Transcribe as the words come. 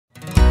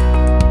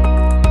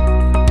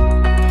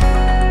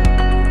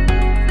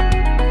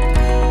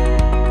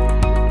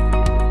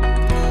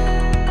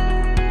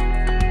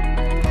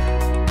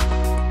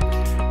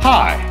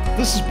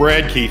This is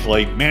Brad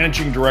Keithley,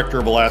 Managing Director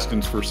of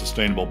Alaskans for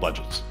Sustainable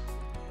Budgets.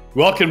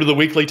 Welcome to the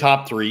weekly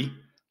Top 3,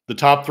 the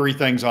top 3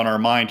 things on our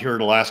mind here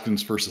at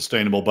Alaskans for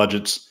Sustainable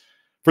Budgets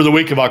for the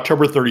week of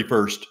October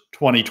 31st,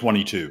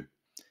 2022.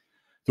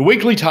 The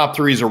weekly Top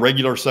 3 is a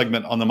regular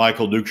segment on The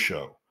Michael Dukes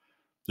Show.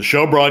 The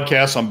show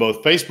broadcasts on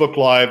both Facebook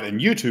Live and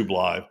YouTube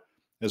Live,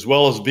 as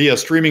well as via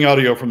streaming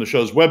audio from the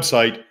show's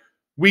website,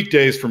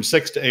 weekdays from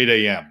 6 to 8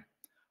 a.m.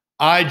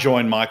 I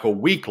join Michael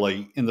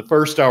weekly in the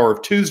first hour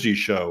of Tuesday's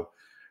show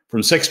from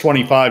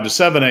 6:25 to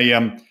 7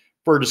 a.m.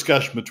 for a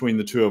discussion between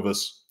the two of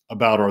us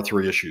about our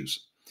 3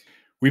 issues.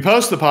 We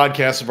post the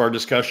podcast of our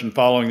discussion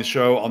following the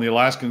show on the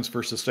Alaskans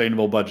for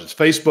Sustainable Budgets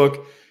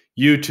Facebook,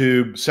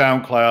 YouTube,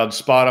 SoundCloud,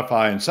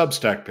 Spotify, and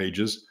Substack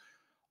pages,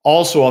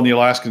 also on the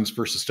Alaskans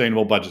for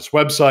Sustainable Budgets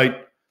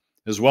website,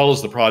 as well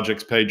as the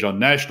project's page on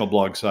national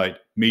blog site,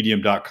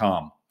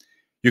 medium.com.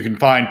 You can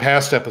find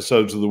past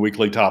episodes of the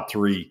weekly Top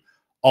 3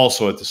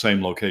 also at the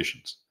same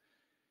locations.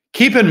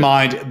 Keep in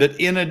mind that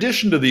in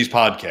addition to these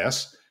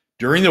podcasts,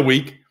 during the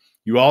week,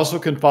 you also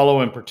can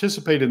follow and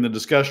participate in the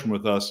discussion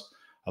with us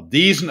of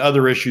these and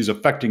other issues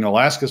affecting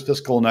Alaska's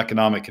fiscal and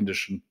economic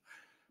condition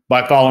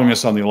by following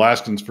us on the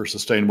Alaskans for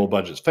Sustainable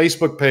Budgets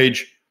Facebook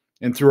page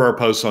and through our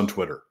posts on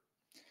Twitter.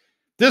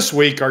 This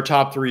week, our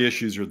top 3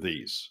 issues are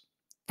these.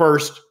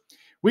 First,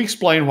 we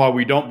explain why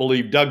we don't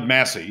believe Doug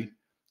Massie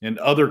and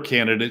other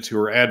candidates who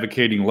are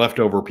advocating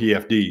leftover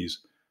PFDs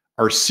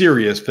are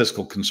serious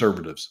fiscal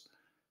conservatives.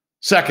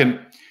 Second,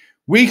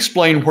 we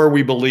explain where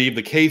we believe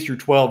the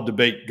K-12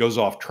 debate goes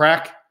off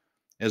track,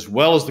 as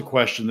well as the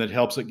question that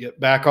helps it get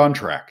back on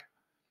track.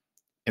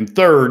 And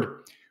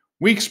third,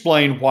 we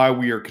explain why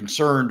we are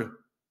concerned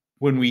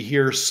when we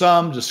hear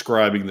some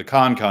describing the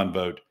con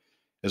vote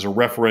as a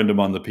referendum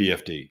on the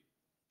PFD.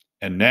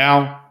 And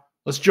now,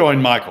 let's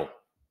join Michael.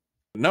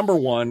 Number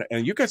one,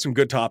 and you got some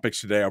good topics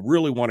today. I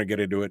really want to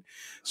get into it.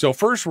 So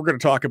first, we're going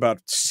to talk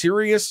about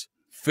serious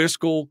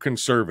fiscal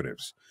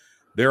conservatives.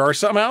 There are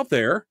some out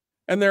there,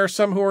 and there are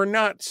some who are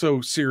not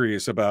so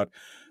serious about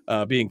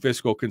being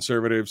fiscal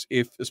conservatives,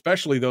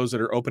 especially those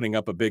that are opening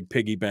up a big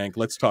piggy bank.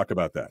 Let's talk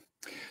about that.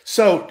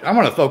 So I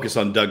want to focus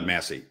on Doug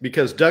Massie,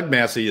 because Doug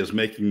Massie is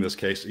making this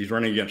case. He's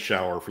running against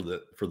Shower for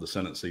the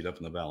Senate seat up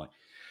in the Valley.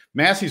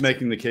 Massie's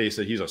making the case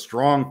that he's a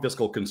strong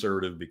fiscal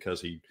conservative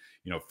because he,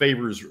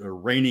 favors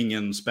reining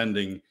in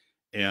spending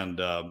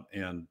and a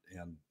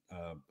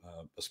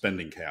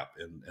spending cap,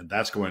 and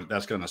that's going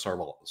to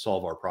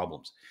solve our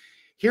problems.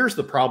 Here's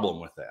the problem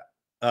with that.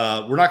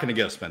 We're not going to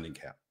get a spending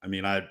cap. I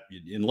mean,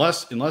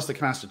 unless the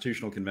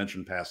Constitutional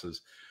Convention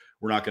passes,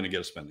 we're not going to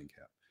get a spending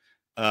cap.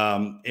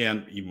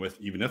 And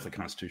even if the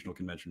Constitutional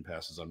Convention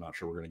passes, I'm not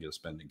sure we're going to get a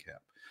spending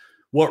cap.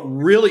 What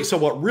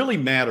really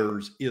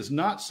matters is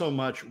not so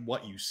much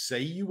what you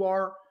say you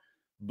are,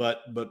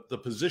 but the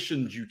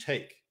positions you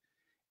take.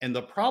 And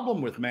the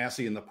problem with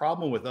Massie and the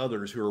problem with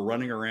others who are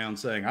running around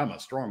saying, I'm a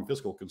strong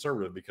fiscal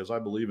conservative because I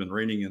believe in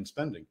reining in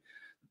spending,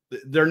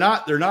 they're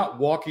not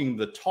walking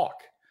the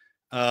talk.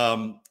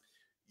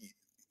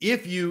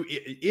 If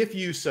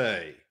you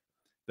say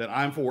that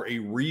I'm for a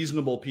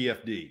reasonable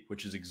PFD,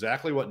 which is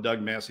exactly what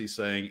Doug Massie's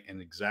saying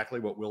and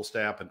exactly what Will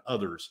Stapp and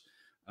others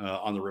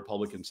on the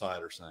Republican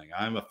side are saying,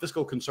 I'm a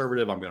fiscal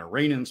conservative, I'm going to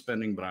rein in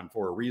spending, but I'm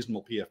for a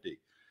reasonable PFD.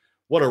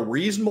 What a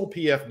reasonable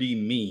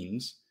PFD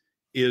means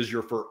is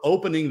you're for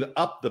opening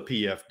up the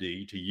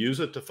PFD to use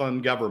it to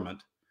fund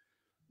government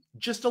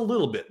just a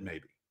little bit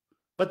maybe.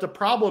 But the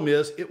problem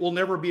is it will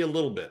never be a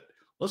little bit.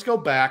 Let's go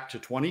back to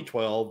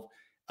 2012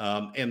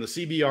 and the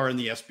CBR and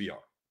the SBR.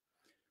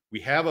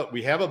 We have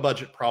a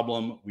budget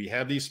problem. We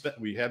have these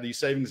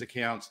savings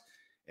accounts,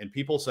 and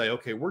people say,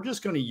 okay, we're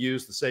just going to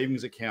use the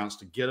savings accounts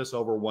to get us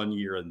over 1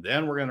 year, and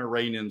then we're going to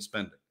rein in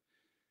spending,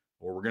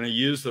 or we're going to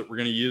use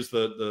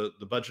the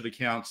budget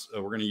accounts.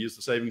 We're going to use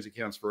the savings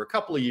accounts for a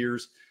couple of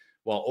years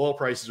while oil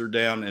prices are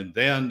down, and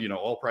then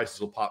oil prices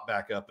will pop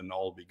back up and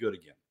all will be good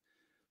again.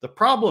 The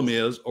problem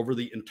is, over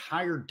the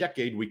entire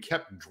decade, we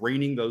kept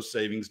draining those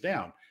savings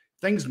down.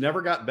 Things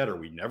never got better.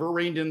 We never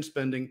reined in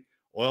spending.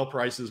 Oil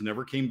prices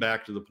never came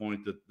back to the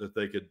point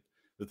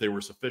that they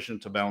were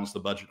sufficient to balance the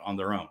budget on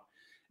their own.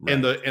 Right.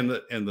 And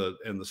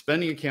the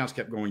spending accounts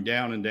kept going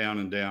down and down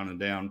and down and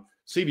down.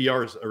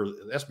 CBRs or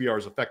SBR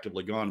is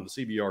effectively gone, and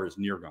the CBR is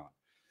near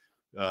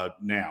gone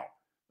now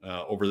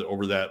over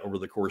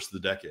the course of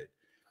the decade.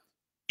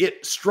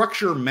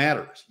 Structure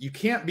matters. You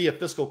can't be a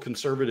fiscal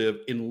conservative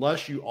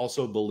unless you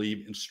also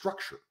believe in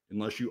structure,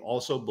 unless you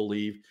also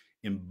believe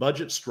in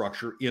budget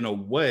structure in a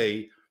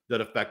way that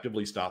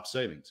effectively stops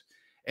savings.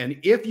 And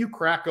if you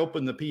crack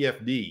open the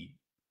PFD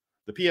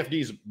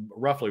is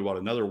roughly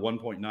another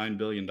 $1.9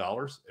 billion,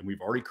 and we've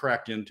already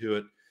cracked into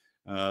it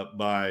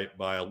by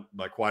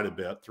quite a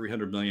bit,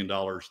 $300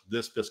 million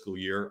this fiscal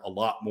year, a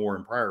lot more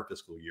in prior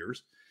fiscal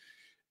years.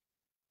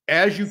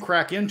 As you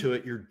crack into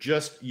it,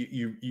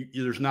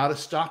 there's not a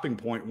stopping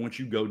point once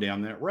you go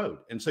down that road.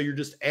 And so you're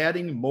just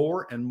adding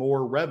more and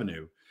more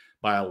revenue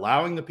by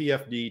allowing the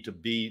PFD to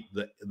be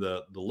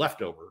the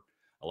leftover,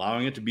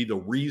 allowing it to be the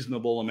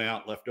reasonable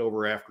amount left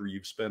over after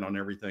you've spent on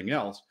everything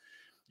else.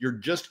 you're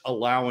just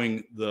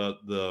allowing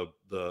the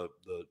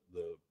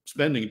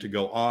spending to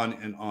go on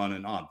and on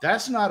and on.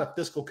 That's not a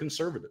fiscal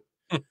conservative.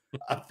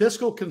 A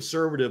fiscal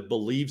conservative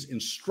believes in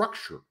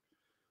structure,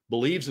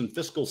 believes in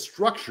fiscal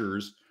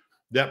structures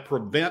that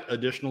prevent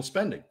additional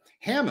spending.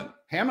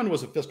 Hammond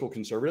was a fiscal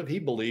conservative. He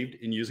believed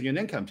in using an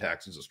income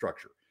tax as a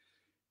structure,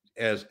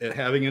 as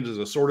having it as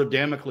a sword of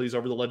Damocles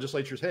over the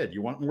legislature's head.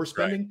 You want more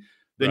spending? Right.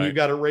 Then you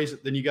got to raise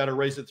it. Then you got to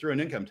raise it through an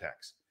income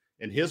tax.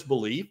 And his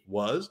belief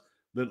was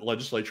that the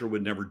legislature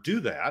would never do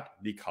that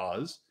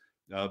because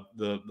the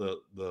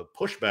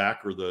pushback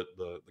or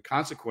the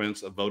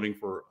consequence of voting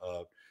for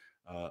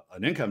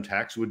an income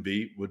tax would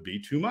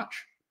be too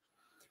much.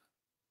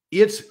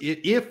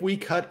 If we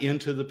cut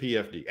into the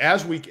PFD,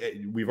 as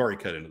we've already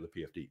cut into the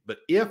PFD, but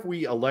if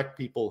we elect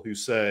people who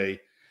say,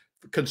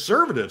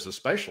 conservatives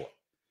especially,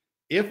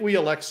 if we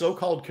elect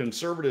so-called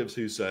conservatives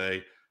who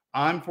say,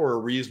 I'm for a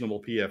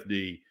reasonable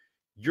PFD,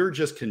 you're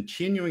just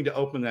continuing to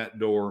open that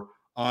door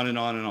on and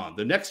on and on.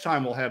 The next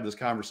time we'll have this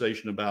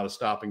conversation about a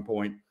stopping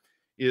point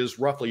is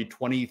roughly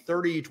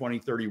 2030,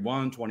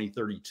 2031,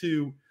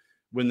 2032,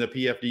 when the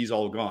PFD is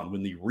all gone,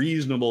 when the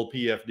reasonable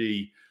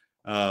PFD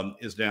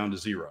is down to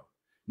zero.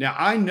 Now,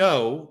 I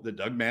know that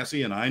Doug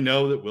Massie and I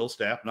know that Will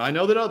Stapp and I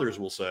know that others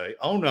will say,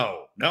 oh,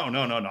 no, I'm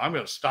going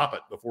to stop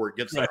it before it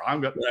gets there.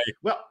 I'm going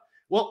to,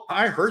 well,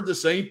 I heard the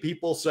same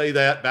people say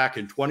that back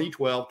in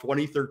 2012,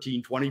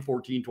 2013,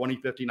 2014,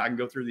 2015. I can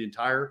go through the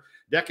entire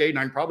decade and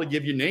I can probably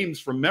give you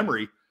names from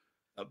memory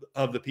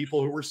of the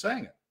people who were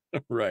saying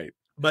it. Right.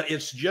 But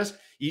it's just,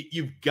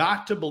 you've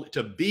got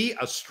to be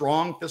a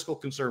strong fiscal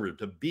conservative,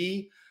 to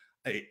be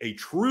a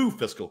true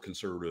fiscal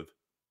conservative.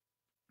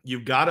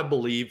 You've got to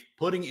believe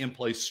putting in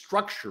place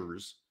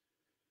structures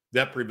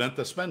that prevent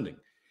the spending.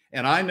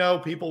 And I know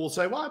people will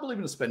say, well, I believe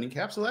in a spending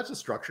cap, so that's a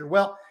structure.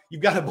 Well,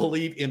 you've got to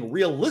believe in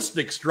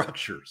realistic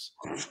structures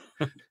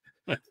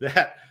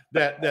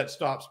that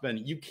stop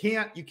spending. You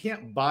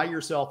can't buy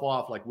yourself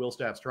off like Will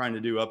Stapp's trying to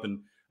do up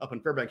in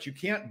Fairbanks. You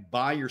can't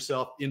buy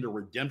yourself into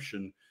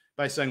redemption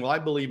by saying, well, I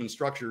believe in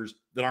structures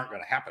that aren't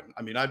going to happen.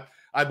 I mean,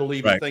 I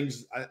believe in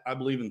things. I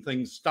believe in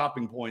things,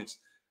 stopping points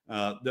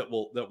that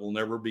will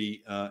never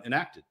be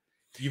enacted.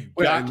 You've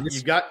got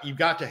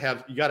to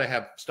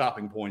have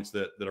stopping points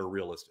that are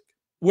realistic.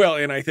 Well,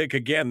 and I think,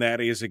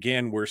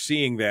 we're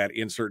seeing that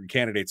in certain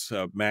candidates.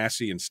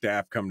 Massie and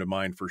Staff come to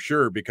mind for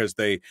sure, because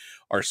they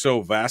are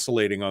so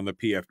vacillating on the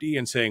PFD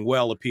and saying,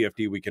 well, a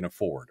PFD we can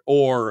afford,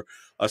 or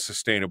a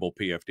sustainable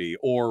PFD,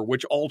 or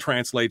which all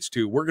translates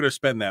to we're going to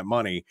spend that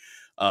money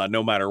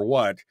no matter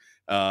what,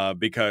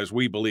 because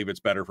we believe it's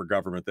better for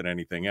government than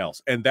anything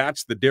else. And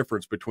that's the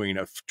difference between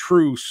a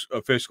true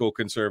fiscal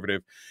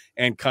conservative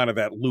and kind of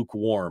that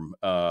lukewarm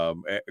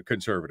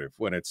conservative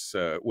when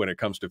it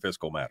comes to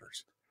fiscal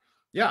matters.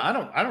 Yeah,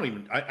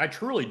 I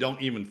truly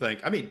don't even think,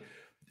 I mean,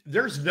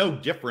 there's no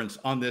difference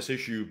on this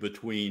issue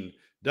between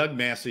Doug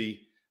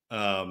Massie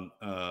and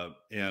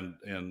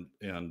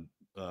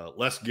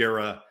Les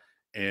Guerra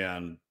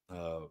and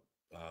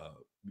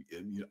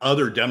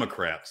other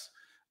Democrats.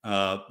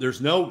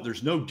 There's no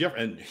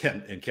difference,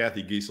 and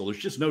Kathy Giesel, there's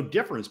just no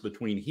difference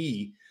between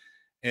him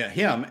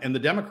and the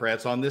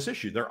Democrats on this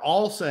issue. They're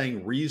all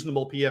saying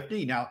reasonable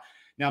PFD.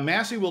 Now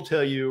Massie will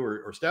tell you,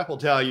 or Steph will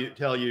tell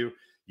you,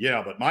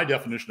 yeah, but my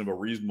definition of a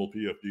reasonable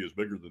PFD is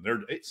bigger than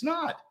theirs. It's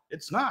not.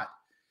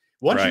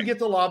 Once you get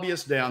the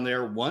lobbyists down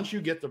there, once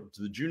you get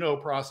the Juneau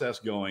process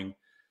going,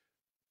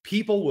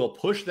 people will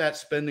push that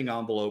spending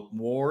envelope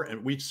more.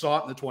 And we saw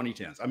it in the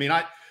 2010s. I mean,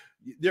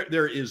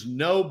 there is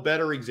no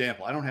better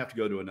example. I don't have to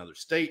go to another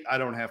state. I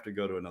don't have to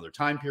go to another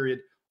time period.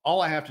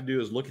 All I have to do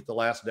is look at the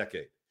last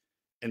decade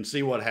and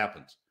see what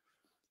happens.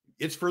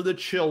 It's for the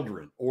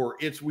children, or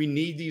we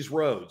need these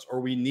roads,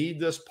 or we need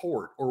this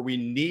port, or we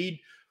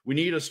need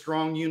a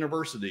strong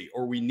university,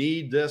 or we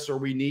need this, or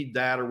we need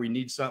that, or we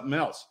need something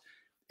else.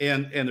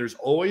 And there's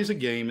always a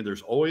game, and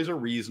there's always a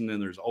reason,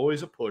 and there's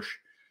always a push.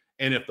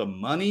 And if the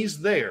money's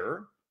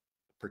there,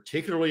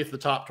 particularly if the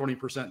top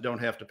 20% don't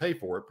have to pay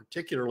for it,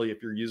 particularly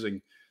if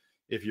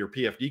your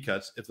PFD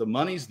cuts, if the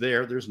money's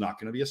there, there's not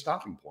going to be a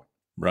stopping point.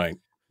 Right.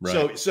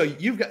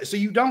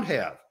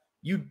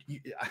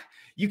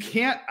 You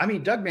can't, I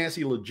mean, Doug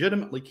Massie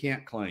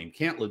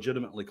can't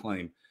legitimately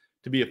claim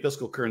to be a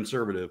fiscal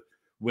conservative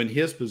when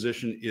his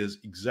position is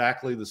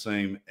exactly the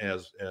same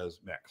as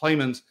Matt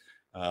Clayman's,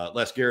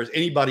 Les Guerra's,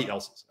 anybody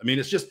else's. I mean,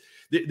 it's just,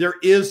 there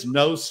is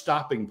no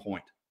stopping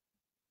point.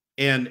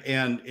 And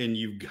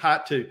you've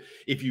got to,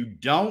 if you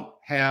don't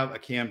have a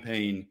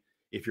campaign,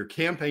 if your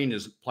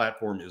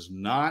platform is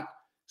not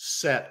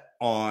set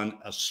on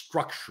a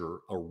structure,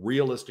 a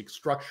realistic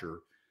structure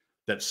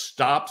that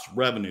stops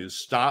revenues,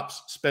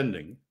 stops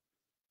spending,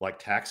 like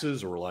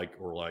taxes or like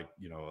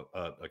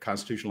a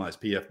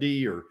constitutionalized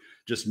PFD, or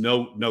just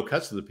no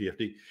cuts to the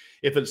PFD.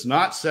 If it's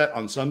not set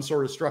on some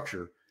sort of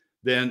structure,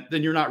 then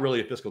you're not really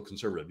a fiscal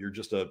conservative. You're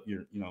just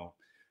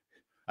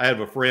I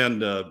have a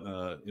friend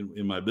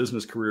in my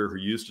business career who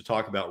used to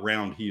talk about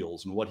round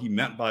heels, and what he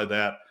meant by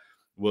that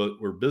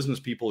were business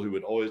people who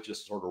would always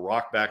just sort of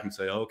rock back and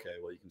say, okay,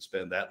 well, you can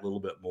spend that little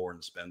bit more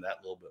and spend that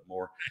little bit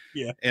more.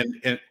 Yeah.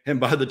 And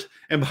by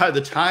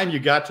the time you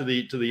got to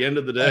the end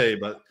of the day,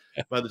 but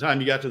by the time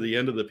you got to the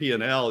end of the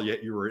P&L,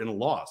 yet you were in a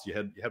loss. You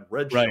had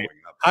red showing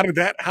up. How did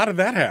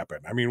that happen?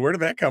 I mean, where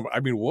did that come? I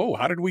mean, whoa,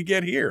 how did we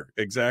get here?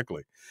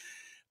 Exactly.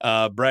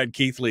 Brad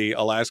Keithley,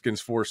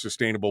 Alaskans for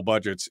Sustainable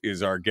Budgets,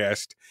 is our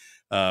guest.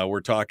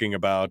 We're talking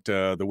about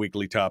the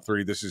weekly top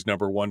 3. This is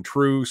number 1,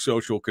 true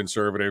social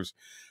conservatives.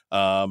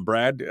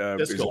 Brad,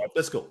 true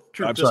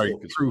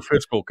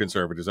fiscal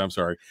conservatives. I'm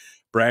sorry,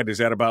 Brad. Does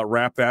that about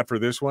wrap that for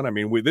this one? I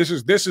mean, this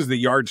is the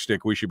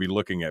yardstick we should be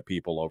looking at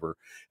people over,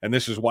 and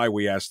this is why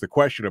we ask the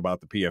question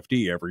about the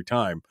PFD every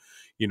time.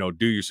 You know,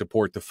 do you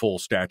support the full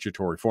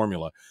statutory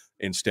formula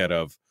instead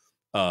of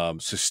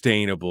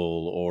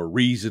sustainable or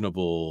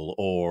reasonable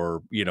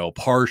or, you know,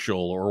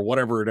 partial or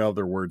whatever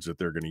other words that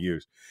they're going to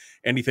use?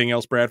 Anything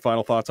else, Brad?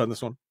 Final thoughts on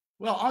this one?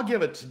 Well, I'll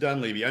give it to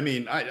Dunleavy. I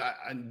mean,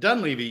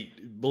 Dunleavy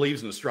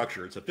believes in the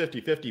structure. It's a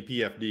 50-50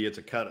 PFD. It's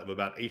a cut of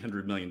about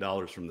 $800 million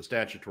from the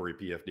statutory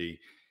PFD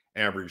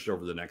averaged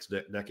over the next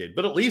decade.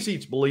 But at least he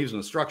believes in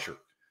the structure,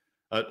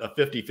 a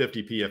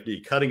 50-50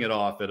 PFD, cutting it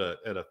off at a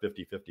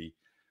 50-50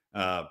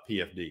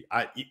 PFD.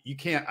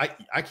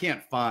 I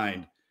can't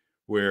find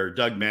where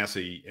Doug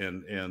Massie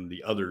and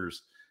the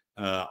others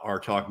are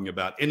talking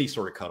about any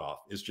sort of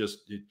cutoff. It's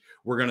just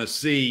we're going to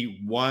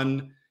see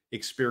one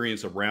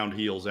experience of round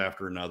heels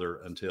after another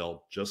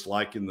until, just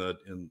like in the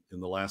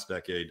last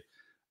decade,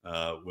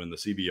 when the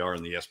CBR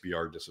and the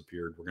SBR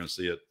disappeared, we're going to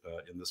see it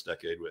in this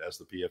decade as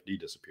the PFD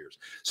disappears.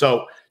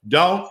 So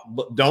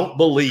don't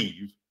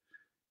believe,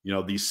 you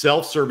know, these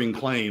self-serving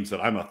claims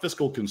that I'm a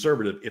fiscal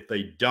conservative if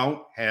they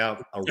don't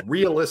have a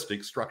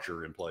realistic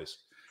structure in place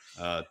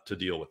to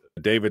deal with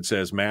it. David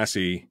says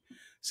Massie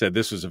said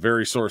this was a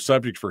very sore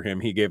subject for him.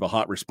 He gave a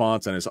hot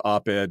response on his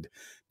op-ed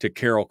to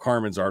Carol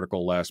Carmen's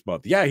article last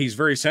month. Yeah, he's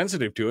very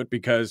sensitive to it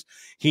because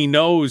he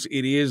knows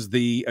it is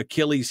the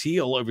Achilles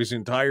heel of his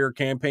entire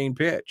campaign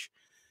pitch.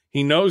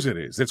 He knows it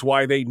is. That's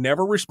why they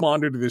never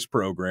responded to this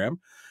program.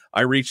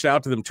 I reached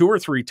out to them 2 or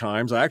 3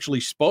 times. I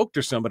actually spoke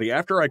to somebody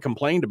after I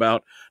complained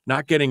about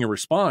not getting a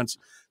response.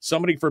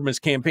 Somebody from his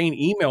campaign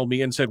emailed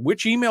me and said,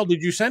 which email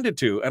did you send it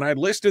to? And I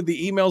listed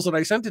the emails that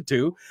I sent it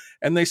to,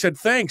 and they said,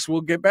 thanks,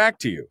 we'll get back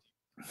to you.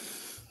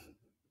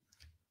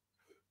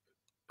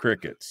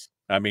 Crickets.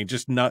 I mean,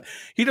 just not,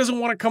 he doesn't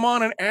want to come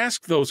on and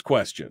ask those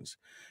questions.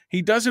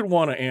 He doesn't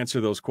want to answer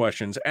those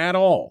questions at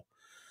all.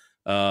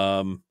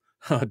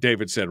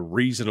 David said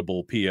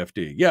reasonable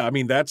PFD. Yeah, I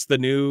mean, that's the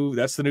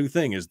new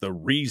thing, is the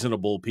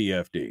reasonable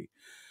PFD.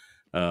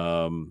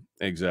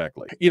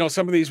 Exactly. You know,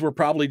 some of these we're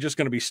probably just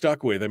going to be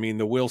stuck with. I mean,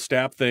 the Will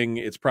Stapp thing,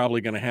 it's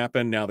probably going to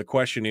happen. Now, the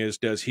question is,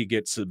 does he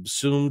get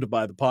subsumed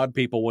by the pod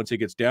people once he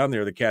gets down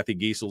there, the Kathy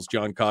Giesels,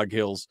 John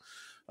Coghills,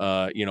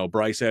 you know,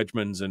 Bryce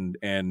Edgmans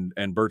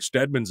and Bert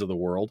Stedmans of the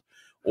world,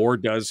 or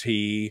does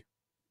he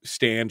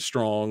stand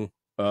strong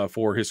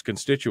for his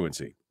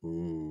constituency?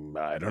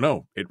 I don't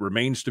know. It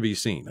remains to be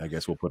seen. I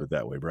guess we'll put it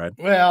that way, Brad.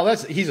 Well,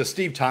 he's a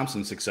Steve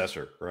Thompson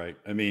successor, right?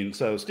 I mean,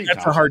 so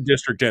that's a hard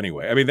district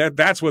anyway. I mean,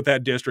 that's what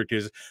that district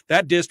is.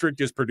 That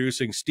district is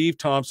producing Steve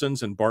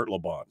Thompsons and Bart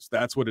LeBons.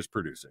 That's what it's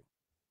producing.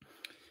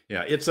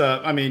 Yeah, it's a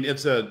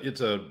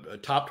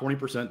top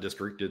 20%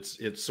 district.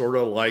 It's sort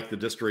of like the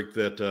district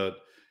that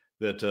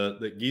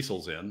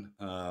Giesel's in.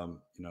 You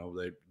know,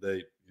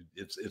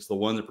 it's the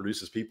one that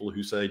produces people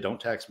who say,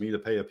 don't tax me to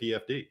pay a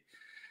PFD.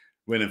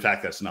 When in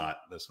fact, that's not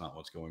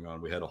what's going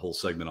on. We had a whole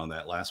segment on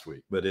that last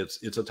week, but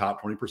it's a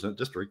top 20%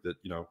 district that,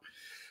 you know,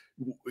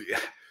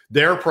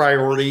 their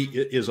priority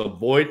is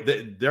avoiding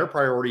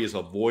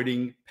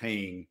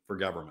paying for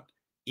government.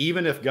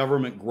 Even if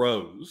government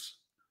grows,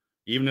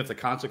 even if the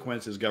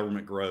consequence is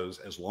government grows,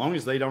 as long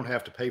as they don't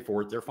have to pay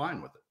for it, they're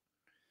fine with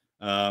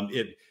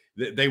it.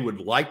 They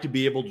would like to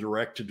be able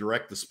to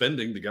direct the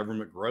spending, the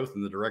government growth,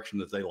 in the direction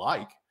that they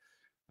like.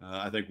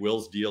 I think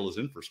Will's deal is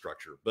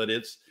infrastructure, but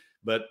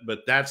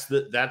that's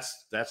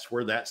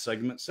where that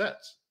segment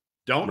sets.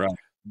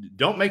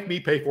 Don't make me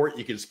pay for it.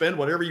 You can spend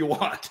whatever you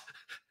want.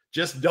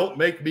 Just don't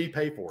make me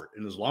pay for it.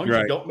 And as long as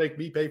you don't make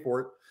me pay for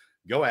it,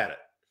 go at it.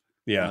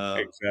 Yeah,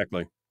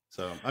 exactly.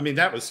 So, I mean,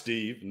 that was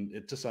Steve,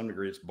 and to some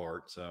degree it's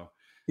Bart. So,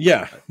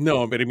 yeah,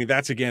 no, but I mean,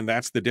 that's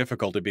the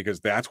difficulty, because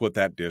that's what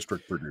that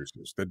district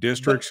produces. The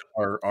districts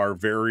are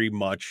very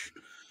much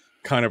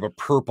kind of a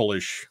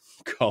purplish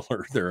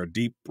color. They're a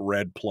deep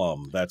red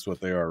plum. That's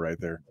what they are right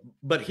there.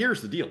 But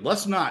here's the deal.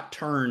 Let's not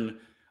turn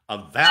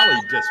a valley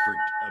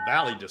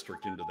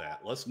district into that.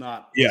 Let's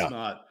not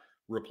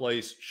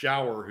replace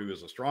Shower, who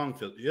is a strong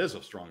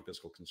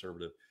fiscal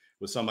conservative,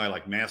 with somebody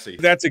like Massie.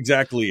 That's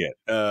exactly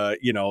it.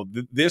 You know,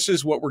 this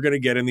is what we're going to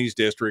get in these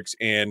districts.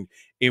 And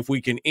if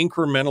we can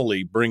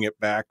incrementally bring it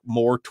back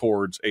more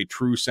towards a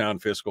true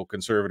sound fiscal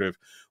conservative,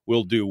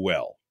 we'll do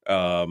well.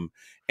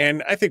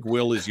 And I think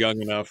Will is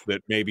young enough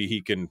that maybe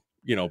he can,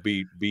 you know,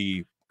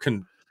 be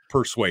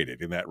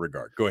persuaded in that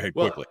regard. Go ahead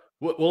quickly.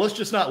 Well, let's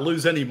just not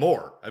lose any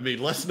more. I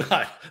mean, let's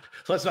not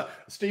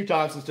Steve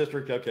Thompson's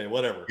district. Okay,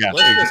 whatever. Yeah,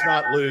 Let's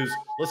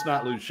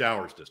not lose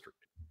Showers district.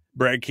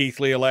 Brad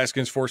Keithley,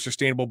 Alaskans for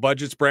Sustainable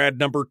Budgets. Brad,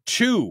 number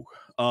 2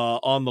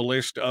 on the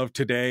list of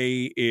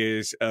today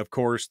is, of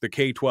course, the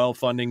K-12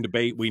 funding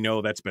debate. We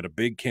know that's been a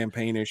big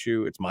campaign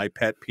issue. It's my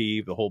pet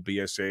peeve, the whole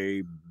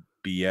BSA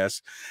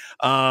BS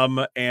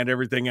and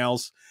everything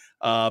else.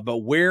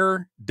 But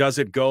where does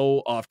it go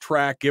off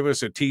track? Give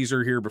us a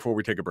teaser here before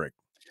we take a break.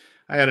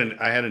 I had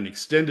an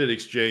extended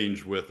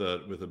exchange with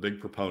a big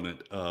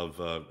proponent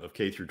of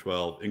K through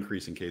 12,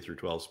 increasing K through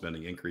 12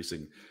 spending,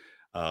 increasing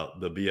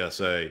the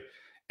BSA.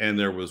 And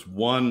there was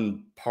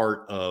one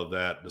part of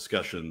that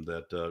discussion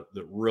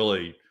that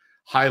really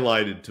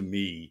highlighted to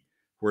me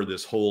where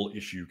this whole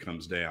issue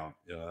comes down.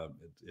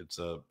 It's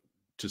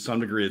to some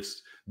degree,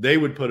 they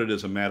would put it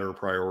as a matter of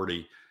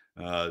priority.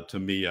 To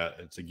me,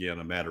 it's again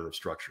a matter of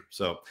structure.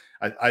 So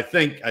I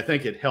think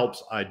it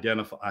helps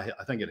identify.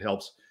 I think it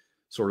helps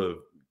sort of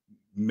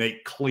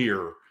make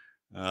clear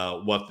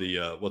what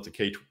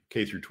the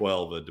K through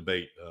 12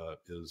 debate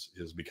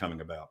is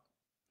becoming about.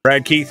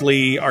 Brad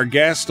Keithley, our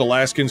guest,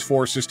 Alaskans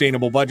for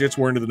Sustainable Budgets.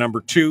 We're into the number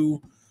 2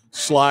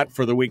 slot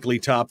for the weekly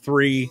top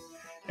 3.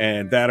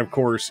 And that, of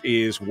course,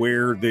 is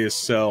where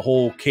this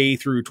whole K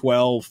through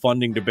 12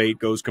 funding debate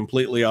goes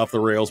completely off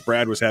the rails.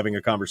 Brad was having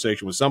a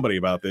conversation with somebody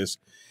about this,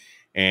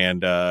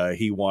 and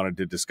he wanted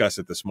to discuss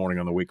it this morning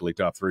on the weekly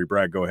top 3.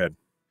 Brad, go ahead.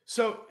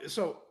 So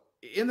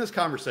in this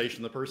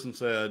conversation, the person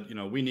said,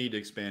 we need to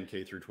expand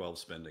K through 12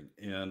 spending,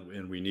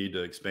 and we need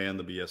to expand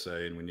the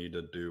BSA, and we need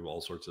to do all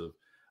sorts of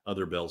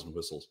other bells and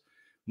whistles.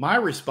 My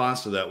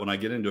response to that when I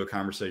get into a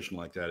conversation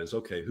like that is,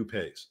 okay, who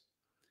pays?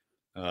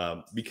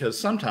 Because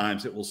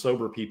sometimes it will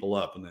sober people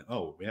up and then,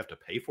 oh, we have to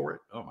pay for it?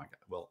 Oh my God.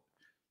 Well,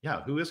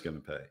 yeah, who is going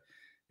to pay?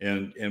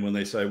 And when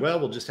they say, well,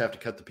 we'll just have to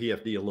cut the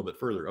PFD a little bit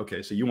further.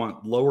 Okay, so you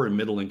want lower and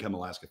middle income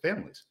Alaska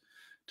families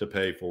to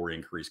pay for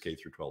increased K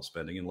through 12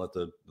 spending and let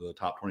the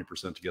top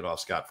 20% to get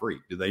off scot-free.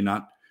 Do they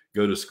not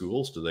go to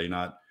schools? Do they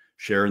not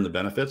share in the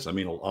benefits? I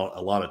mean, a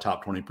lot of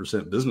top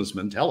 20%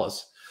 businessmen tell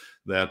us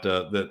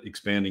that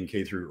expanding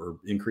K through or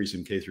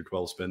increasing K through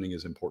 12 spending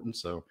is important.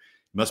 So it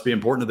must be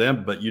important to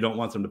them, but you don't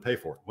want them to pay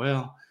for it.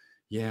 Well,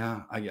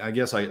 yeah, I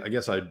guess I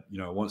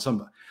want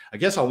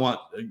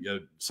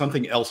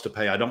something else to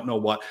pay. I don't know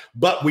what,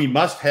 but we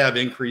must have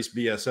increased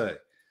BSA.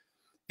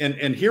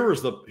 And here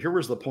was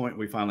the point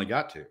we finally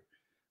got to.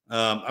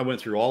 I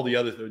went through all the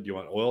other. Do you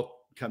want oil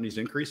companies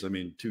to increase? I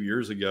mean, 2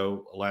 years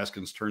ago,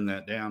 Alaskans turned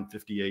that down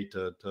 58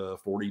 to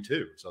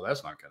 42. So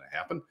that's not going to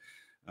happen.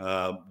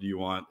 Do you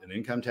want an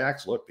income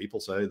tax? Look,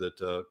 people say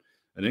that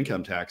an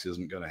income tax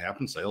isn't going to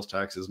happen. Sales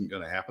tax isn't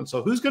going to happen.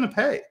 So who's going to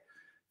pay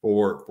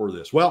for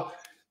this? Well,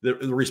 the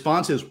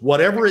response is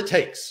whatever it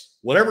takes.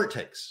 Whatever it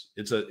takes.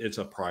 It's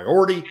a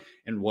priority,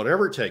 and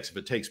whatever it takes. If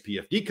it takes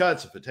PFD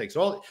cuts, if it takes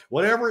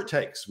whatever it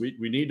takes, we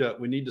need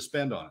to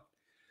spend on it.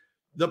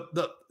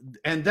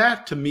 And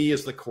that to me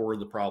is the core of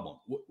the problem.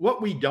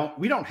 What we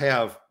don't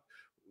have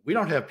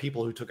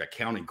people who took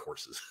accounting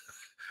courses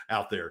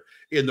out there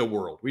in the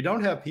world. We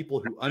don't have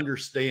people who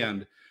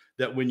understand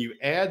that when you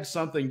add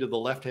something to the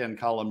left-hand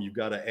column, you've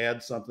got to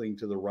add something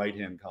to the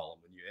right-hand column.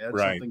 When you add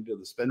something to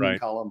the spending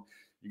column,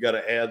 you got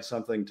to add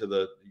something to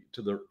the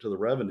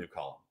revenue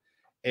column.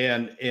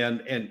 And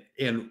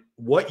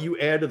what you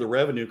add to the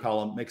revenue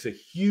column makes a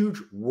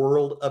huge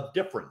world of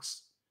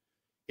difference.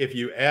 If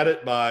you add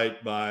it by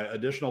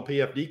additional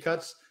PFD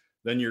cuts,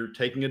 then you're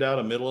taking it out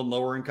of middle and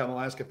lower income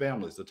Alaska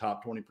families. The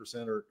top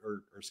 20% are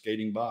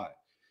skating by.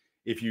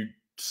 If you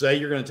say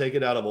you're going to take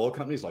it out of oil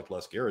companies like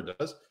Les Garrett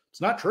does,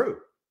 it's not true.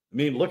 I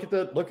mean, look at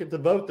the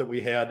vote that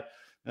we had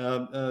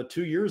 2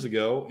 years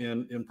ago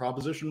in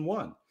Proposition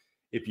 1.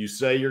 If you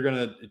say you're going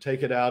to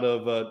take it out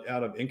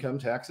of income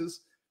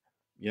taxes,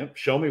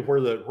 show me where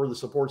the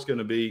support's going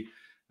to be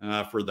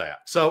for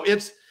that. So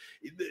it's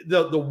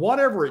the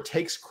whatever it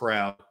takes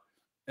crowd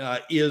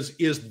is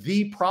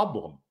the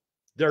problem.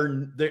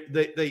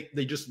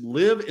 They just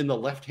live in the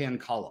left-hand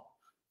column.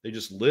 They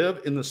just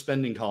live in the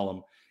spending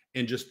column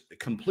and just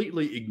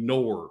completely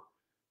ignore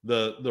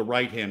the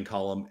right-hand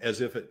column as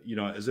if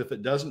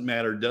it doesn't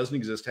matter, doesn't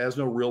exist, has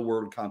no real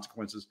world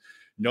consequences.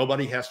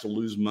 Nobody has to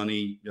lose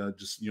money.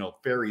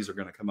 Ferries are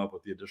going to come up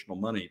with the additional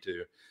money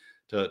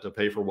to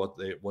pay for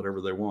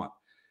whatever they want.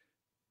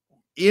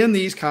 In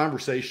these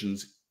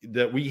conversations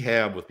that we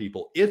have with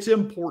people, it's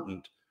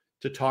important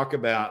to talk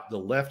about the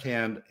left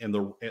hand and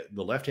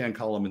the left-hand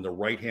column and the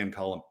right-hand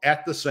column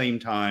at the same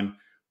time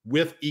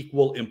with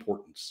equal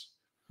importance.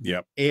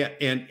 Yep.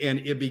 And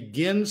it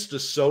begins to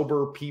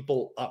sober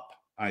people up,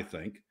 I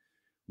think,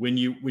 when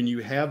you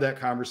have that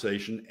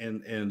conversation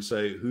and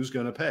say, who's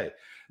going to pay?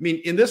 I mean,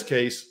 in this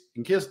case,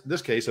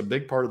 a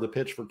big part of the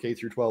pitch for K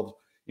through 12,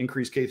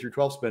 increased K through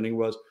 12 spending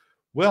was,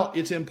 well,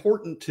 it's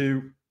important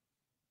to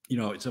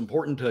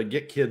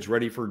get kids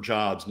ready for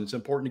jobs, and it's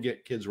important to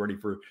get kids ready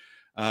for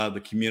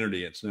the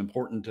community. It's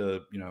important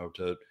to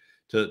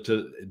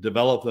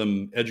develop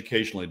them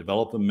educationally,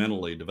 develop them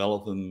mentally,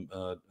 develop them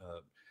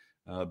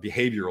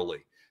behaviorally.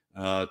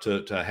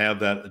 to have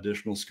that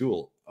additional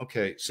school.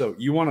 Okay, so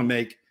you want to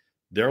make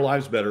their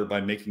lives better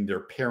by making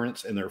their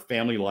parents and their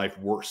family life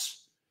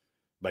worse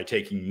by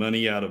taking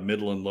money out of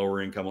middle and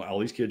lower income. All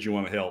these kids you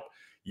want to help.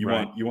 You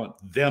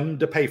want them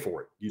to pay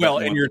for it.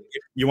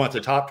 You want the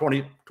top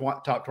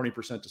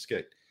 20% to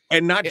skate.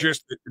 And not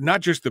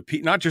just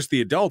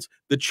the adults,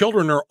 the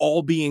children are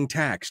all being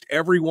taxed.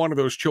 Every one of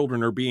those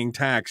children are being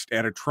taxed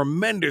at a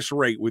tremendous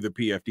rate with the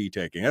PFD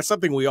taking. That's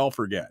something we all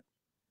forget.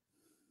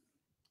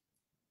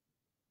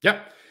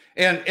 Yep.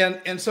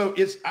 And so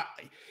it's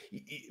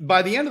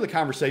by the end of the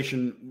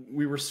conversation,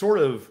 we were sort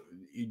of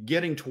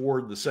getting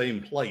toward the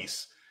same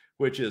place,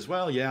 which is,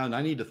 well, yeah, and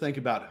I need to think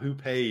about who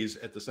pays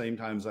at the same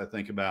time as I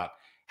think about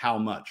how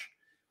much.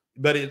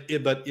 But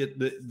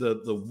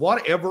the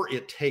whatever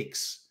it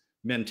takes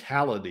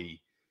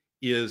mentality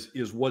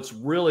is what's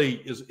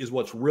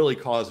really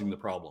causing the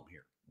problem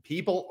here.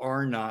 People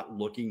are not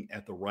looking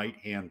at the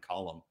right-hand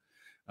column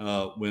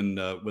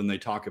when they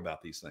talk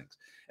about these things.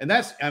 And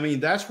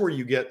that's where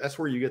you get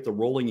the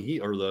rolling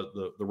heel or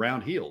the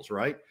round heels,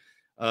 right?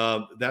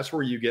 That's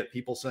where you get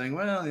people saying,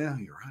 well, yeah,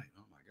 you're right.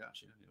 Oh my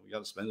gosh, we got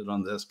to spend it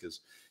on this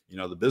because,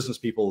 the business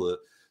people,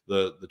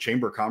 the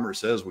Chamber of Commerce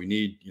says we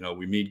need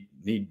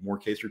more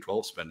K through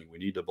 12 spending. We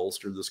need to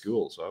bolster the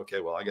schools. Okay,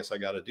 well, I guess I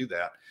got to do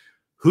that.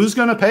 Who's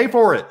going to pay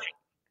for it?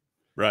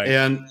 Right.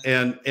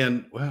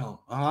 And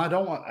well, I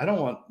don't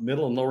want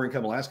middle and lower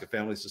income Alaska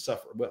families to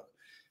suffer. Well,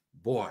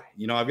 boy,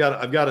 I've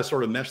got to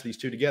sort of mesh these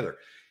two together.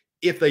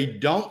 If they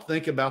don't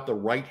think about the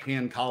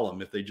right-hand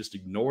column, if they just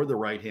ignore the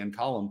right-hand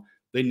column,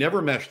 they never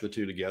mesh the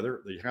two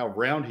together. They have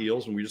round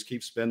heels, and we just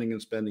keep spending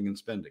and spending and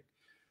spending.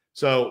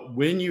 So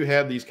when you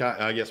have these,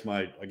 I guess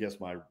my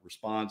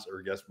response,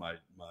 or I guess my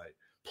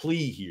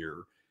plea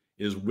here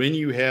is, when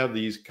you have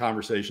these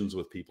conversations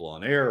with people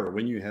on air, or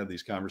when you have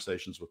these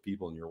conversations with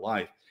people in your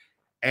life,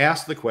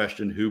 ask the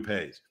question, who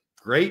pays?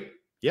 Great.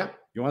 Yeah.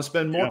 You want to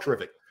spend more? Yeah.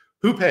 Terrific.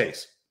 Who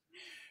pays?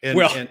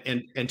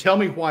 And tell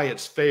me why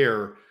it's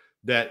fair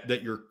that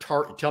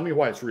tell me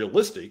why it's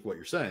realistic, what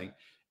you're saying,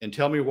 and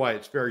tell me why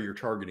it's fair you're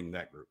targeting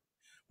that group.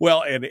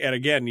 Well, and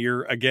again,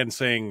 you're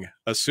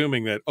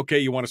assuming that, okay,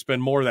 you want to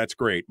spend more. That's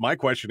great. My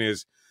question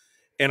is,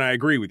 and I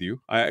agree with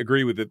you. I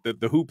agree with it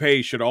that the who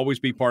pays should always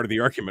be part of the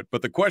argument.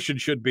 But the question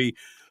should be,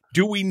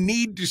 do we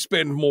need to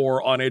spend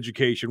more on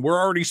education? We're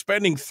already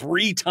spending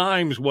 3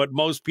 times what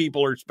most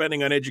people are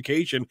spending on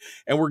education,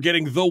 and we're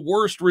getting the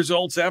worst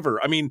results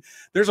ever. I mean,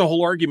 there's a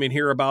whole argument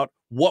here about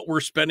what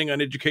we're spending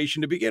on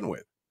education to begin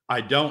with. I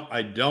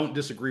don't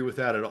disagree with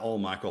that at all,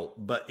 Michael,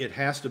 but it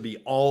has to be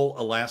all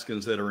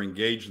Alaskans that are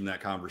engaged in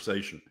that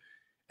conversation.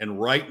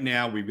 And right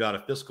now we've got a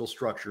fiscal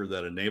structure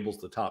that enables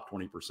the top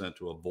 20%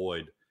 to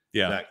avoid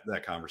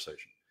that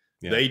conversation.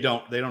 Yeah. They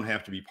don't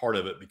have to be part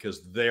of it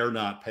because they're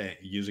not paying.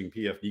 Using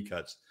PFD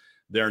cuts,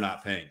 they're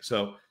not paying.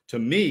 So to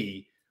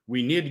me,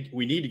 we need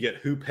to get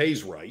who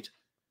pays right.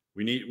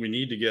 We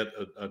need to get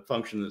a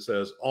function that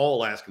says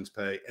all Alaskans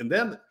pay, and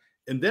then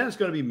it's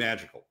going to be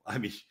magical. I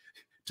mean,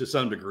 to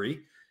some degree.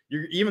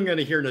 You're even going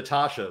to hear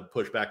Natasha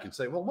push back and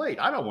say, well, wait,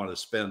 I don't want to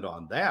spend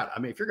on that. I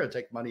mean, if you're going to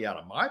take money out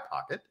of my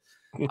pocket,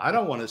 I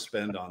don't want to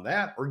spend on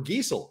that. Or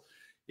Giesel,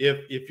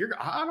 if you're,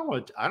 I don't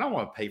want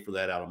to pay for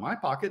that out of my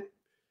pocket.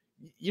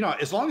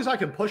 As long as I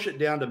can push it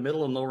down to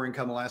middle and lower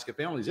income Alaska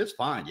families, it's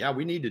fine. Yeah,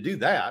 we need to do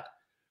that.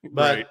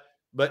 But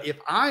if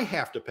I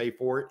have to pay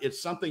for it,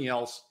 it's something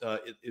else.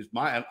 It is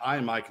I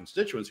and my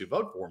constituents who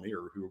vote for me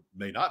or who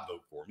may not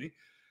vote for me.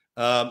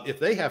 If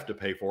they have to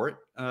pay for it,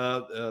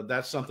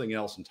 that's something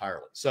else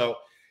entirely. So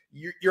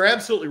you're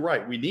absolutely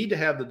right. We need to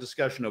have the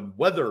discussion of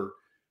whether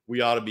we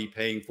ought to be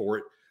paying for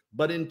it.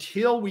 But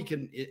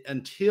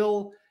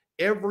until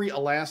every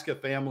Alaska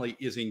family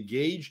is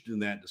engaged in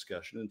that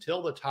discussion,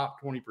 until the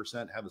top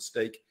 20% have a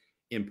stake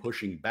in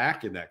pushing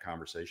back in that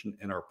conversation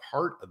and are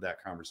part of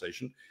that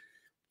conversation,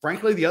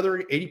 frankly, the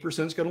other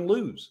 80% is going to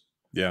lose.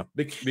 Yeah,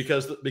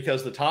 because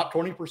the top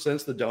 20%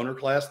 is the donor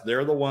class.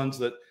 They're the ones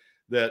that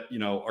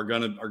are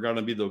going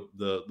to be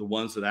the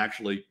ones that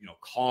actually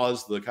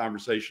cause the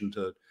conversation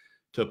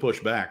to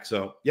push back.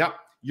 So yeah,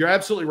 you're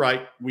absolutely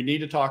right. We need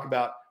to talk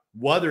about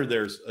whether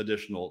there's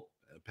additional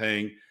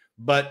paying,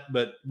 but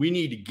we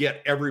need to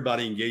get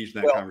everybody engaged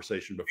in that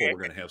conversation before we're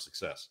going to have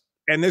success.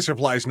 And this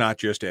applies not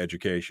just to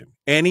education.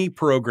 Any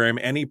program,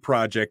 any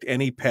project,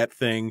 any pet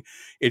thing,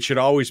 it should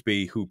always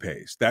be who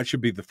pays. That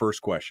should be the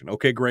first question.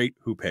 Okay, great.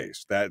 Who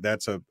pays? I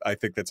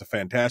think that's a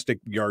fantastic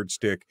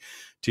yardstick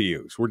to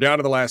use. We're down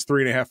to the last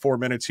 4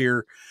 minutes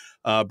here,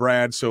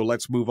 Brad. So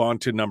let's move on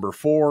to number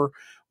 4,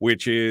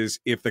 which is,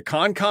 if the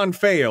con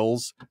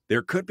fails,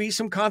 there could be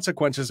some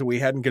consequences that we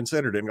hadn't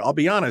considered. And I'll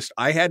be honest,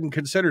 I hadn't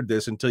considered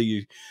this until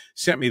you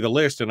sent me the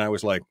list, and I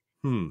was like,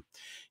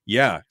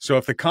 yeah. So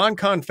if the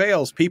con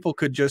fails, people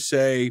could just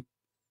say,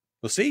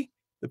 well, see,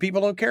 the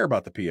people don't care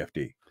about the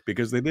PFD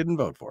because they didn't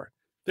vote for it.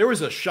 There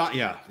was a Sean,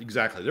 yeah,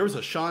 exactly. There was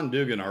a Sean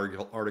Dugan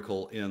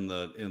article in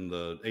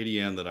the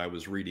ADN that I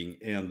was reading,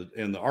 and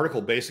the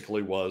article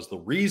basically was the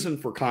reason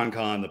for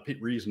CONCON, the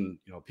reason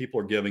people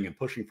are giving and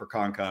pushing for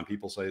CONCON.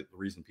 People say the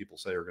reason people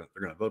say they're going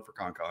to vote for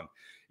CONCON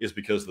is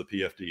because of the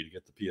PFD, to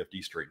get the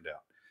PFD straightened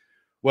out.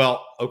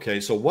 Well, okay,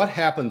 so what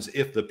happens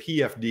if the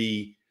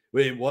PFD?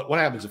 What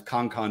happens if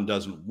CONCON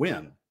doesn't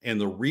win?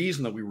 And the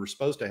reason that we were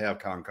supposed to have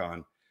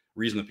CONCON,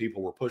 reason that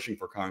people were pushing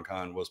for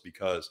CONCON was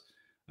because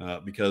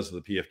of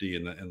the PFD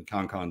and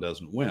CONCON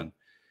doesn't win.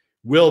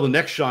 The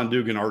next Sean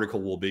Dugan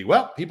article will be,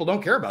 well, people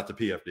don't care about the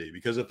PFD,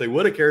 because if they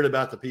would have cared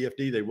about the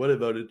PFD, they would have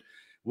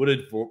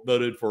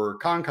voted for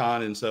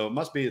CONCON, and so it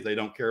must be that they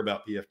don't care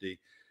about PFD.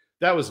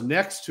 That was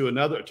next to an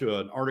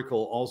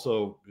article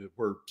also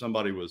where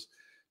somebody was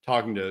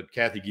talking to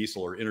Kathy Giesel,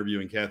 or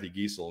interviewing Kathy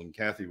Giesel, and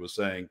Kathy was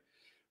saying,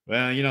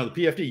 well,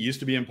 the PFD used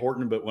to be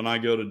important, but when I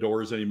go to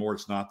doors anymore,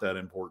 it's not that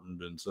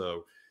important, and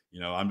so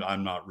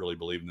I'm not really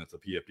believing that the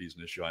PFD is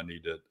an issue I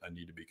need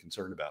to be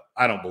concerned about.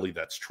 I don't believe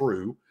that's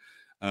true,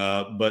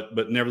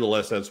 but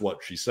nevertheless, that's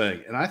what she's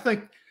saying. And I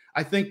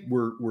think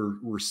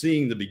we're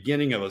seeing the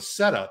beginning of a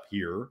setup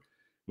here.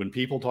 When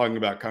people talking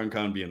about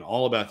CONCON being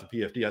all about the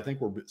PFD, I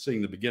think we're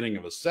seeing the beginning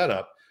of a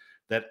setup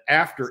that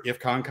if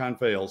CONCON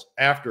fails,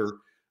 after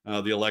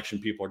the election,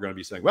 people are going to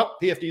be saying, well,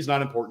 PFD is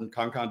not important.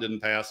 CONCON didn't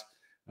pass.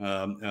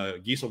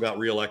 Giesel got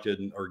reelected,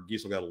 or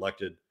Giesel got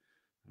elected.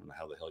 I don't know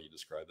how the hell you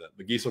describe that,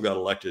 but Giesel got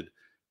elected,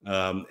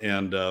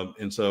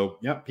 and so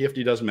yeah,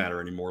 PFD doesn't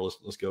matter anymore.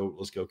 Let's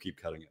go keep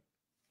cutting it.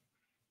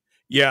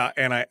 Yeah,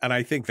 and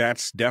I think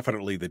that's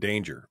definitely the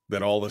danger,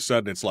 that all of a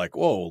sudden it's like,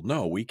 whoa,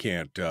 no, we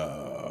can't,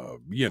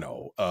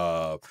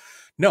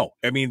 no.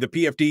 I mean, the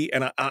PFD,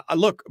 and I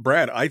look,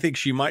 Brad, I think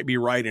she might be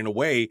right in a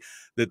way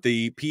that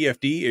the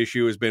PFD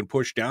issue has been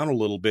pushed down a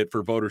little bit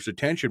for voters'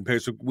 attention,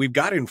 because we've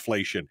got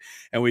inflation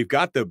and we've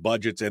got the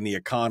budgets and the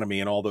economy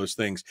and all those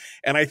things.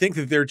 And I think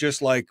that they're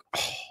just like,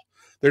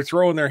 they're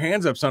throwing their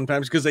hands up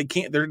sometimes because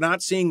they're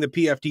not seeing the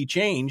PFD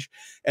change,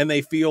 and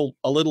they feel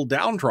a little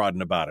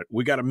downtrodden about it.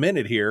 We got a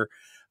minute here.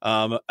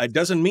 It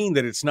doesn't mean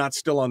that it's not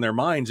still on their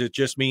minds. It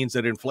just means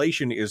that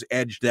inflation is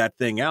edged that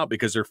thing out,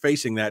 because they're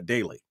facing that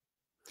daily.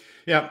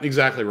 Yeah,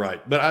 exactly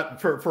right.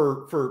 But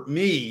for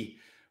me,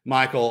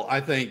 Michael,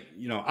 I think,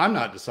 I'm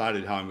not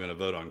decided how I'm going to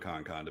vote on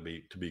CONCON,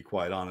 to be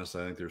quite honest.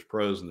 I think there's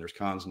pros and there's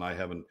cons, and I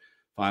haven't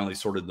finally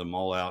sorted them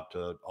all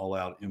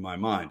out in my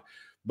mind.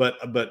 But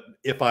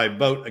if I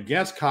vote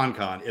against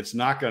CONCON, it's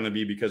not going to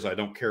be because I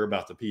don't care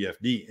about the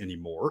PFD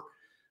anymore.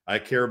 I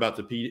care about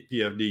the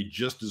PFD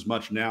just as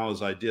much now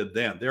as I did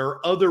then. There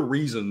are other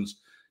reasons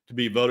to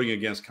be voting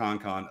against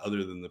CONCON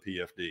other than the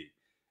PFD.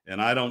 And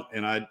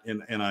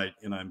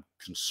I'm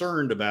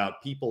concerned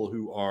about people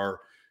who are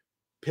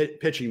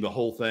pitching the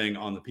whole thing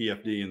on the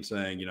PFD and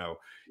saying,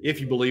 if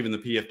you believe in the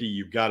PFD,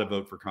 you've got to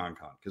vote for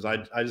CONCON, because I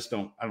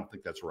don't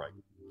think that's right.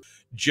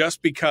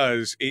 Just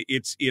because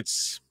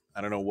it's I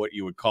don't know what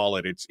you would call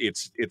it.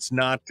 It's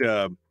not,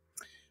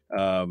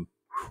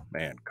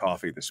 man,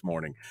 coffee this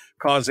morning.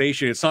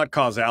 Causation. It's not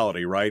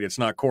causality, right? It's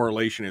not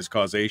correlation is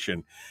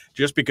causation.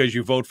 Just because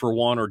you vote for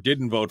one or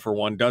didn't vote for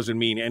one doesn't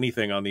mean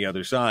anything on the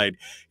other side.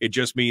 It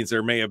just means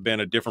there may have been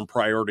a different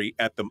priority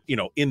at the,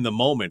 in the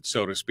moment,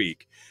 so to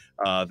speak,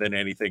 than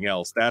anything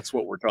else. That's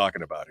what we're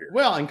talking about here.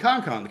 Well, in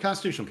CONCON, the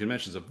Constitutional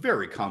Convention is a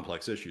very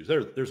complex issue.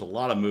 There's a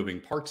lot of moving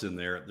parts in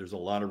there. There's a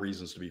lot of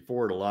reasons to be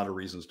for it, a lot of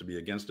reasons to be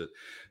against it.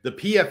 The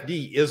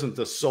PFD isn't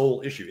the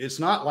sole issue. It's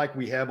not like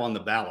we have on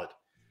the ballot,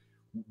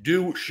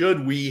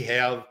 should we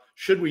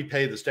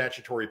pay the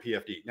statutory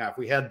PFD? Now, if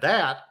we had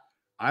that,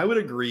 I would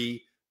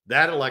agree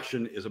that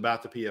election is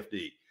about the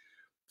PFD.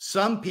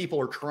 Some people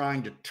are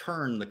trying to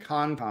turn the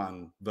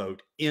CONCON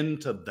vote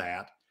into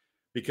that,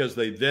 because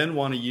they then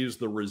want to use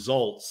the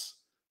results.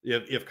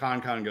 If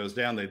CONCON goes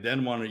down, they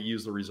then want to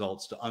use the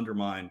results to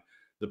undermine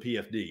the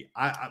PFD.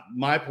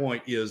 My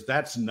point is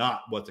that's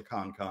not what the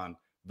CONCON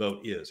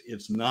vote is.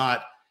 It's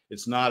not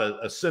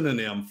a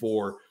synonym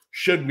for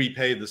should we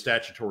pay the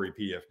statutory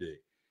PFD.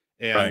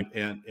 And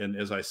right. and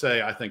as I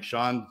say, I think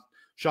Sean's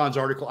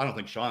article, I don't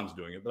think Sean's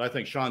doing it, but I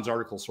think Sean's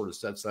article sort of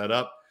sets that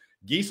up.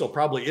 Giesel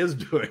probably is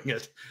doing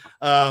it.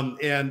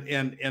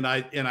 And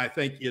I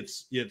think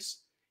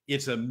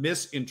it's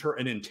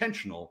an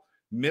intentional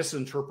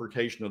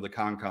misinterpretation of the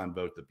CONCON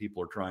vote that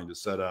people are trying to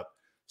set up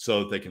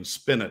so that they can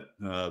spin it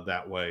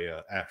that way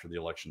after the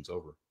election's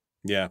over.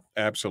 Yeah,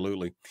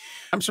 absolutely.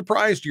 I'm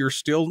surprised you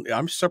still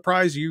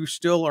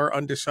are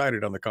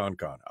undecided on the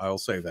CONCON. I'll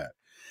say that.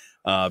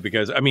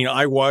 Because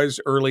I was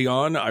early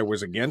on, I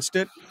was against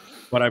it,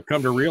 but I've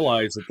come to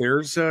realize that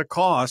there's a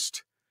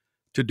cost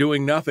to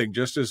doing nothing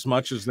just as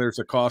much as there's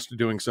a cost to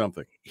doing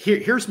something.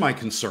 Here's my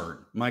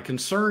concern. My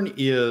concern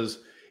is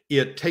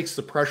it takes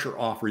the pressure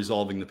off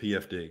resolving the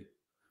PFD.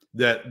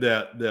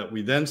 That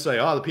we then say,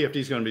 the PFD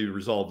is going to be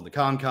resolved in the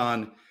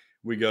CONCON.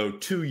 We go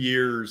 2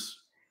 years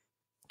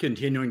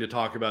continuing to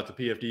talk about the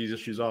PFD's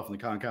issues off in the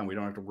CONCON. We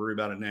don't have to worry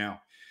about it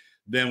now.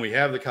 Then we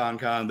have the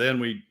CONCON. Then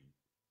we,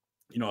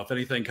 if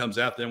anything comes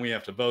out, then we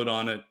have to vote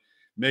on it,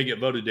 may get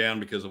voted down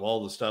because of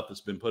all the stuff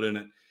that's been put in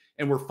it.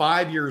 And we're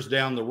 5 years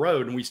down the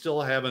road and we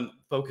still haven't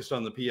focused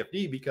on the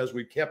PFD because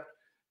we kept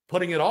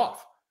putting it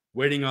off,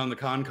 waiting on the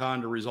con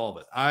to resolve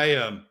it.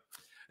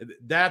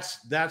 That's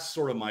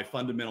sort of my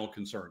fundamental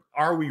concern.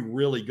 Are we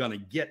really going to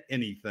get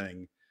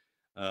anything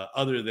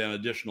other than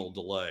additional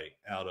delay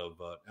out of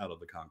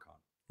the con?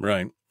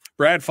 Right.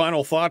 Brad,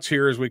 final thoughts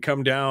here as we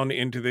come down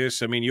into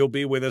this. I mean, you'll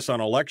be with us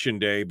on election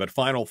day, but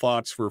final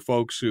thoughts for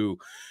folks who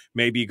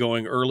may be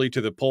going early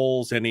to the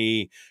polls,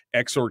 any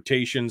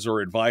exhortations or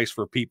advice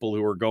for people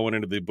who are going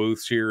into the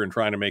booths here and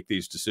trying to make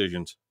these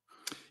decisions?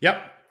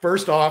 Yep.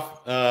 First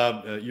off,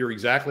 you're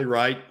exactly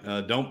right.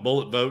 Don't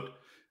bullet vote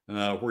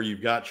where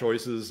you've got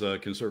choices,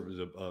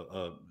 conservative,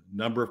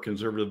 number of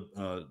conservative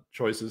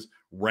choices.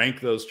 Rank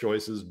those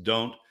choices.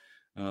 Don't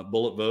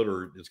bullet vote,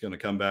 or it's going to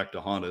come back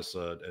to haunt us,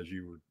 as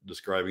you were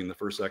describing the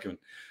first segment.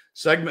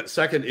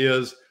 Second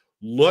is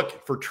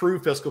look for true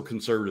fiscal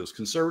conservatives,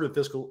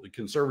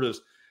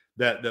 conservatives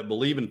that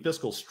believe in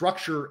fiscal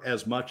structure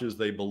as much as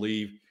they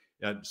believe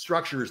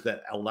structures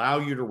that allow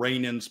you to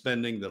rein in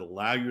spending, that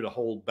allow you to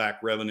hold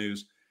back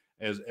revenues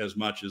as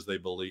much as they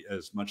believe,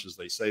 as much as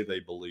they say they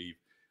believe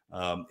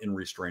in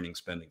restraining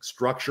spending.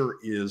 Structure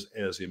is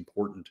as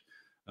important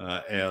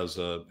as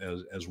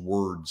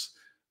words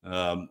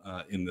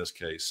in this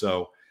case.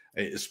 So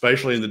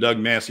especially in the Doug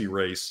Massie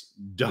race,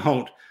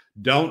 don't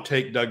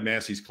take Doug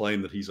Massie's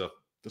claim that he's a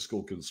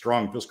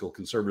strong fiscal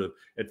conservative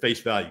at face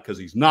value, because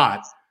he's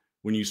not.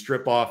 When you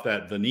strip off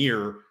that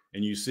veneer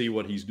and you see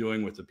what he's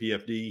doing with the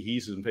PFD,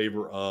 he's in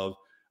favor of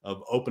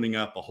opening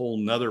up a whole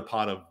nother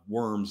pot of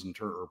worms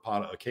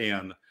a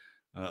can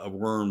of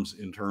worms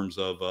in terms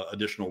of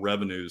additional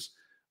revenues,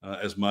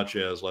 as much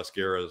as Les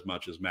Guerra, as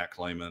much as Matt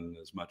Clayman,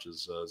 as much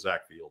as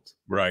Zach Fields.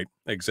 Right,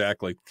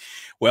 exactly.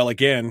 Well,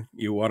 again,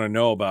 you want to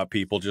know about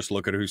people, just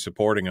look at who's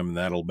supporting them, and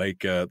that'll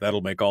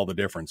make all the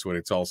difference when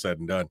it's all said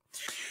and done.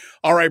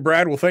 All right,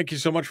 Brad, well, thank you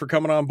so much for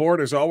coming on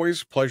board. As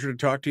always, pleasure to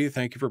talk to you.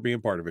 Thank you for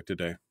being part of it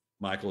today.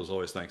 Michael, as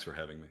always, thanks for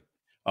having me.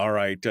 All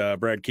right,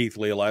 Brad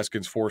Keithley,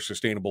 Alaskans for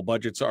Sustainable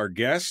Budgets, our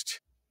guest.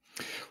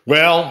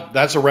 Well,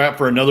 that's a wrap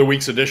for another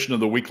week's edition of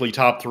the weekly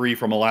top 3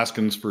 from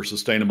Alaskans for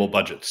Sustainable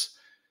Budgets.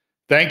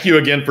 Thank you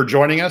again for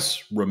joining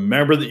us.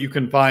 Remember that you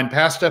can find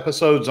past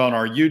episodes on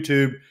our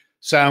YouTube,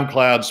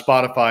 SoundCloud,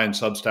 Spotify, and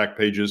Substack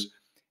pages,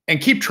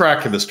 and keep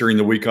track of us during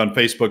the week on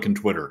Facebook and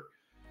Twitter.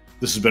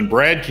 This has been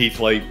Brad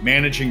Keithley,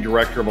 Managing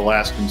Director of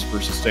Alaskans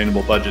for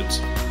Sustainable Budgets.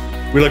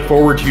 We look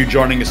forward to you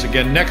joining us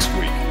again next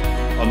week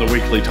on the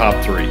weekly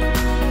top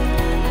 3.